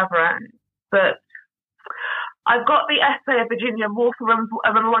reverence, but I've got the essay of Virginia Woolf,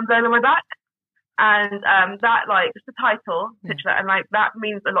 Remember One Day on my back, and that, like, just the title, picture that, and like that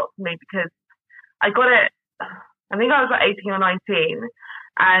means a lot to me because I got it. I think I was like 18 or 19,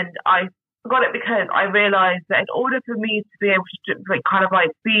 and I got it because I realised that in order for me to be able to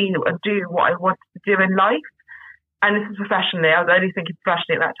be and do what I wanted to do in life, and this is professionally, I was only thinking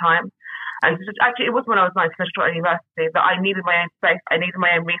professionally at that time, and actually it was when I was 19, I at university, that I needed my own space, I needed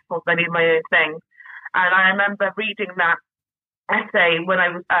my own resources, I needed my own thing. And I remember reading that essay when I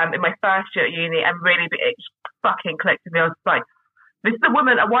was in my first year at uni, and really it just fucking clicked to me. I was like, this is a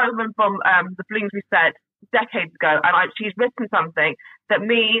white woman from the Bloomsbury set decades ago, and she's written something that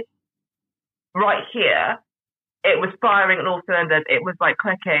me, right here, it was firing on all cylinders. It was like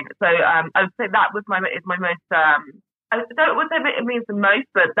clicking. So I would say that was my most. I would say that it means the most,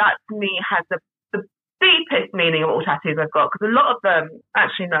 but that to me has the deepest meaning of all tattoos I've got, because a lot of them,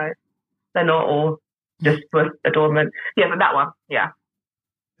 actually no, they're not all just for adornment. Yeah, but that one, yeah.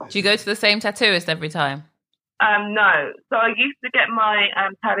 Do you go to the same tattooist every time? No. So I used to get my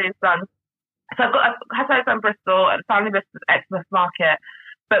tattoos done. So I've got tattoos done Bristol at Family Business Exmouth Market.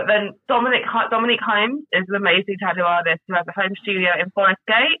 But then Dominique Himes is an amazing tattoo artist who has a home studio in Forest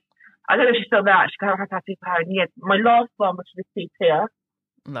Gate. I don't know if she's still there. She can't have tattoo for her in years. My last one, which was this here,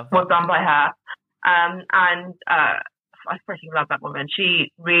 was done by her. And I freaking love that woman.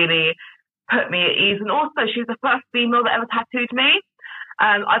 She really put me at ease. And also, she's the first female that ever tattooed me.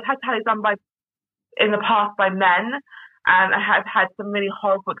 I've had tattoos done in the past by men, and I have had some really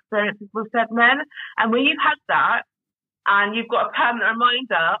horrible experiences with said men. And when you've had that, and you've got a permanent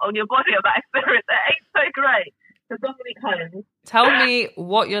reminder on your body of that experience, it ain't so great. So Dominique Himes. Tell me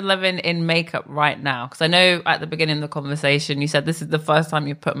what you're living in makeup right now, because I know at the beginning of the conversation you said this is the first time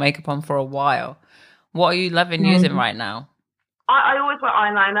you've put makeup on for a while. What are you loving using right now? I always wear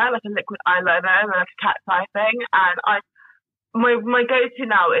eyeliner, like a liquid eyeliner, like a cat's eye thing, and my go-to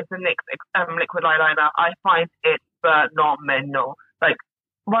now is the NYX liquid eyeliner. I find it phenomenal. Like,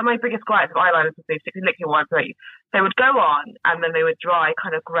 one of my biggest gripes of eyeliners was these particularly liquid ones, right? They would go on and then they would dry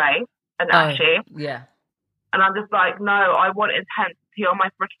kind of grey and ashy. Yeah. And I'm just like, no, I want intensity on my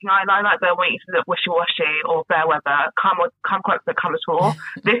freaking eyeliner. I don't want you to look wishy-washy or fair weather. Come quite come at all.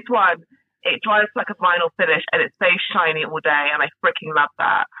 This one, it dries like a vinyl finish and it stays shiny all day, and I freaking love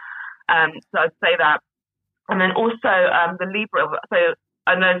that. So I'd say that. And then also the Libra. So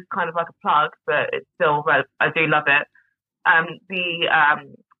I know it's kind of like a plug, but it's still, I do love it. The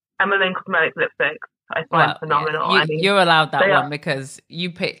Emmeline Cosmetics lipsticks I find phenomenal. Yeah. You're allowed that one because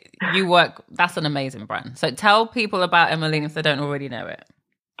you work. That's an amazing brand. So tell people about Emmeline if they don't already know it.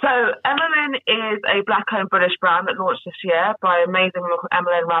 So Emmeline is a black-owned British brand that launched this year by amazing woman called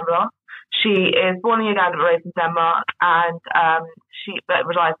Emmeline Ramloff. She is born in Uganda but raised in Denmark, and she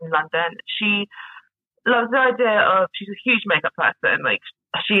resides in London. She loves the idea of, she's a huge makeup person. Like,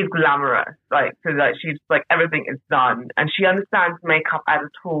 she's glamorous. Like, so like she's like, everything is done, and she understands makeup as a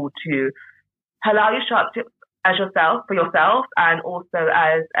tool to allow you to show up as yourself, for yourself, and also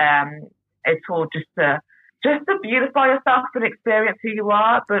as a tool just to beautify yourself and experience who you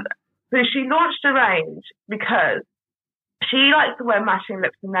are. But so she launched a range because she likes to wear matching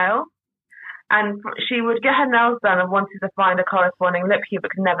lips and nails, and she would get her nails done and wanted to find a corresponding lip hue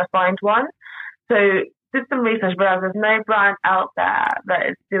but could never find one. So did some research, but there's no brand out there that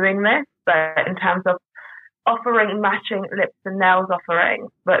is doing this, but in terms of offering matching lips and nails offerings,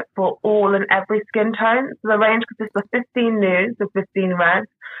 but for all and every skin tone. So the range consists of 15 nudes and 15 reds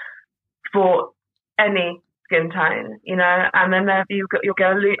for any skin tone, you know, and then you'll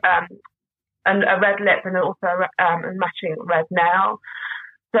go and a red lip and also a matching red nail.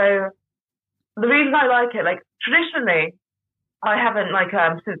 So the reason I like it, like traditionally, I haven't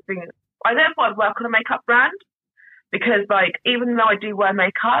I never thought I'd work on a makeup brand because like even though I do wear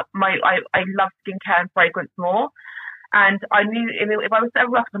makeup, I love skincare and fragrance more. And I knew if I was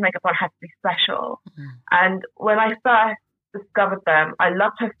ever working on makeup, I had to be special. Mm-hmm. And when I first discovered them, I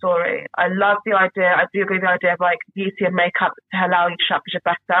loved her story. I love the idea. I do agree with the idea of like beauty and makeup to allow you to show up as your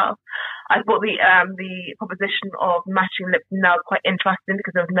best self. I thought the proposition of matching lips and nails quite interesting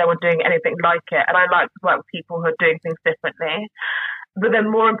because there was no one doing anything like it. And I like to work with people who are doing things differently. But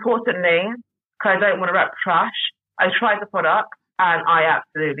then more importantly, because I don't want to rep trash, I tried the product and I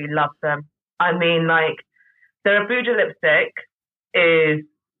absolutely love them. I mean, like, their Abuja lipstick is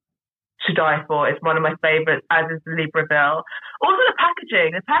to die for. It's one of my favorites, as is the Libreville. Also the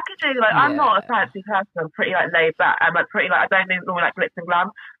packaging, like, I'm not a fancy person. I'm pretty like laid back. I'm like pretty like, I don't normally like glitz and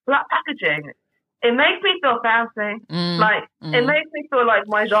glam. But that packaging, it makes me feel fancy. It makes me feel like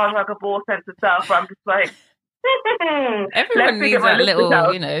my Zsa Zsa Gabor sense of self. Where I'm just like, everyone needs that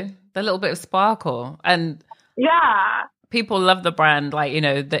little, you know, the little bit of sparkle. And yeah, people love the brand, like, you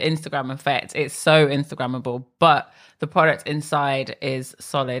know, the Instagram effect. It's so Instagrammable, but the product inside is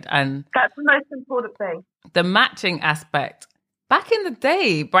solid. And that's the most important thing. The matching aspect. Back in the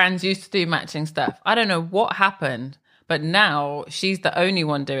day, brands used to do matching stuff. I don't know what happened, but now she's the only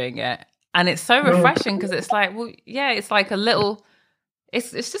one doing it. And it's so refreshing because it's like, well, yeah, it's like a little...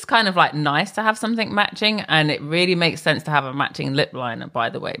 It's just kind of like nice to have something matching, and it really makes sense to have a matching lip liner, by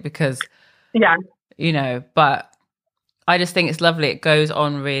the way, because, you know, but I just think it's lovely. It goes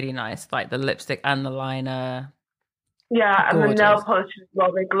on really nice, like the lipstick and the liner. Yeah, and the nail polishes as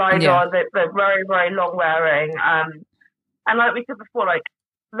well, they glide on, they're very, very long wearing. And like we said before, like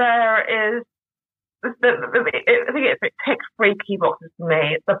there is, I think it ticks 3 key boxes for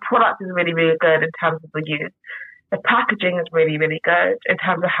me. The product is really, really good in terms of the use. The packaging is really, really good in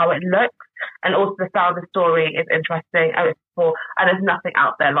terms of how it looks, and also the founder story is interesting. And there's nothing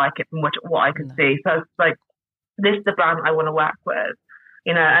out there like it from what I can see. So it's like, this is the brand I want to work with,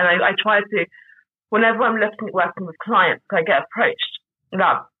 you know. And I try to, whenever I'm looking at working with clients, I get approached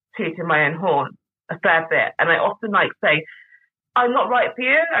without tooting my own horn a fair bit, and I often like say, I'm not right for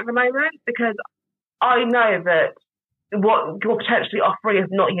you at the moment because I know that what you're potentially offering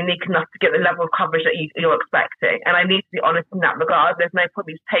is not unique enough to get the level of coverage that you're expecting. And I need to be honest in that regard. There's no point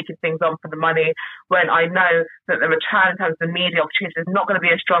in taking things on for the money when I know that the return in terms of the media opportunity is not going to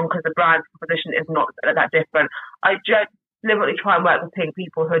be as strong because the brand proposition is not that different. I just deliberately try and work with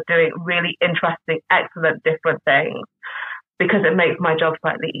people who are doing really interesting, excellent, different things because it makes my job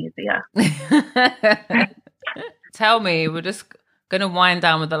slightly easier. Tell me, we're just going to wind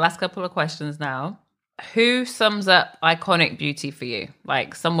down with the last couple of questions now. Who sums up iconic beauty for you?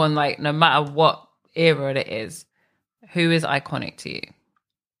 Like someone, like, no matter what era it is, who is iconic to you?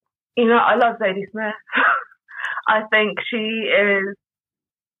 You know, I love Zadie Smith. I think she is,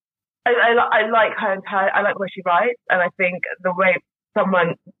 I like her entire, I like the way she writes, and I think the way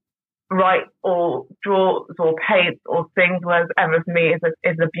someone writes or draws or paints or sings, whatever for me is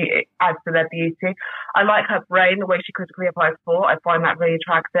a beauty, adds to their beauty. I like her brain, the way she critically applies thought. I find that really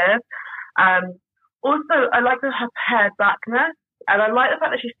attractive. Also, I like her hair backness, and I like the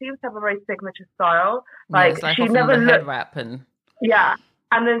fact that she seems to have a very signature style. Like she never looks, wrap and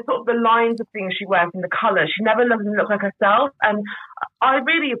then sort of the lines of things she wears and the colours. She never doesn't look like herself, and I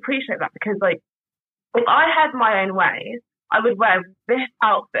really appreciate that because, like, if I had my own way, I would wear this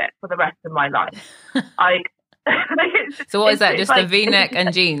outfit for the rest of my life. Like, so what is that? Just a V-neck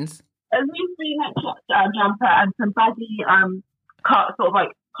and jeans? A loose V-neck jumper and some baggy cut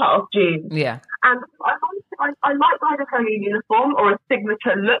off jeans. Yeah. And I like the idea of having a uniform or a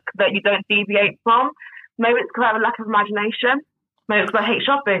signature look that you don't deviate from. Maybe it's because I have a lack of imagination. Maybe it's because I hate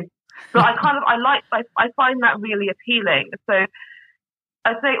shopping. But I find that really appealing. So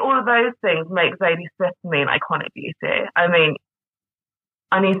I'd say all of those things make Zadie Smith to me an iconic beauty. I mean,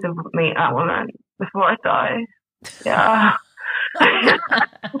 I need to meet that woman before I die. Yeah.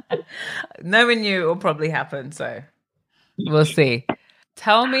 Knowing you, it will probably happen. So we'll see.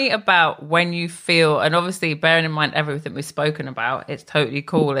 Tell me about when you feel, and obviously bearing in mind everything we've spoken about, it's totally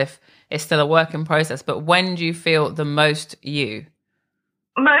cool if it's still a work in process, but when do you feel the most you?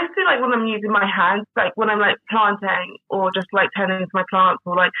 Mostly like when I'm using my hands, like when I'm like planting or just like tending to my plants,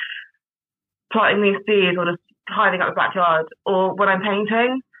 or like planting these seeds or just tidying up the backyard, or when I'm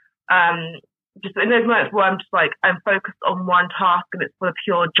painting. Just in those moments where I'm just like, I'm focused on one task and it's for the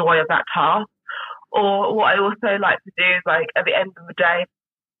pure joy of that task. Or what I also like to do is, like, at the end of the day,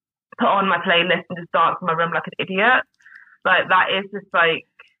 put on my playlist and just dance in my room like an idiot. Like, that is just like,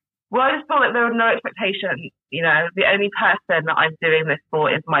 well, I just felt like there were no expectations. You know, the only person that I'm doing this for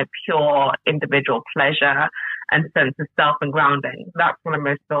is my pure individual pleasure and sense of self and grounding. That's when I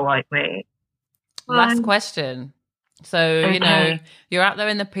most feel like me. Last question. So, okay. You know, you're out there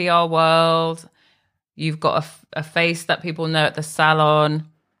in the PR world. You've got a face that people know at the salon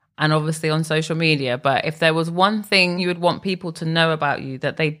and obviously on social media. But if there was one thing you would want people to know about you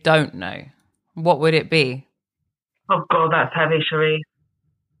that they don't know, what would it be? Oh, God, that's heavy, Cherise.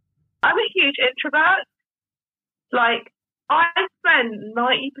 I'm a huge introvert. Like, I spend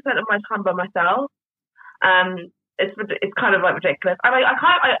 90% of my time by myself. It's kind of like ridiculous. I like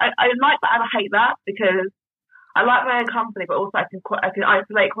that and I hate that, because I like my own company, but also I can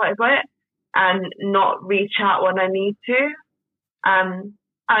isolate quite a bit and not reach out when I need to.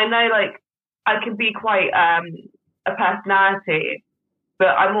 I know, like, I can be quite a personality, but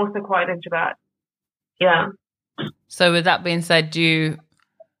I'm also quite an introvert. Yeah. So with that being said, do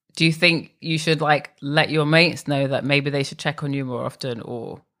you think you should, like, let your mates know that maybe they should check on you more often,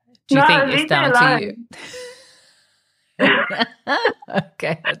 or do you think it's down to you?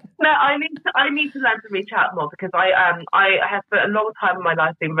 Okay. No, I need to learn to reach out more, because I have for a long time in my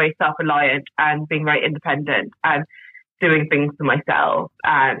life been very self-reliant and being very independent and doing things for myself,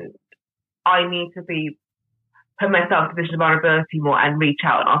 and I need to put myself in a position of vulnerability more and reach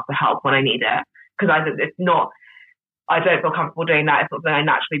out and ask for help when I need it, because I don't feel comfortable doing that. It's not something I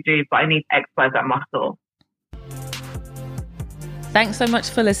naturally do, but I need to exercise that muscle. Thanks so much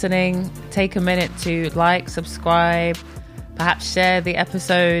for listening. Take a minute to like, subscribe, perhaps share the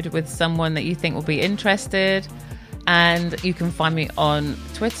episode with someone that you think will be interested. And you can find me on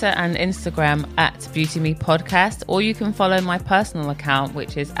Twitter and Instagram at BeautyMePodcast, or you can follow my personal account,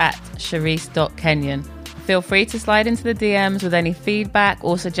 which is at Cherise.Kenyon. Feel free to slide into the DMs with any feedback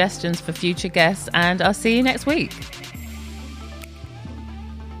or suggestions for future guests, and I'll see you next week.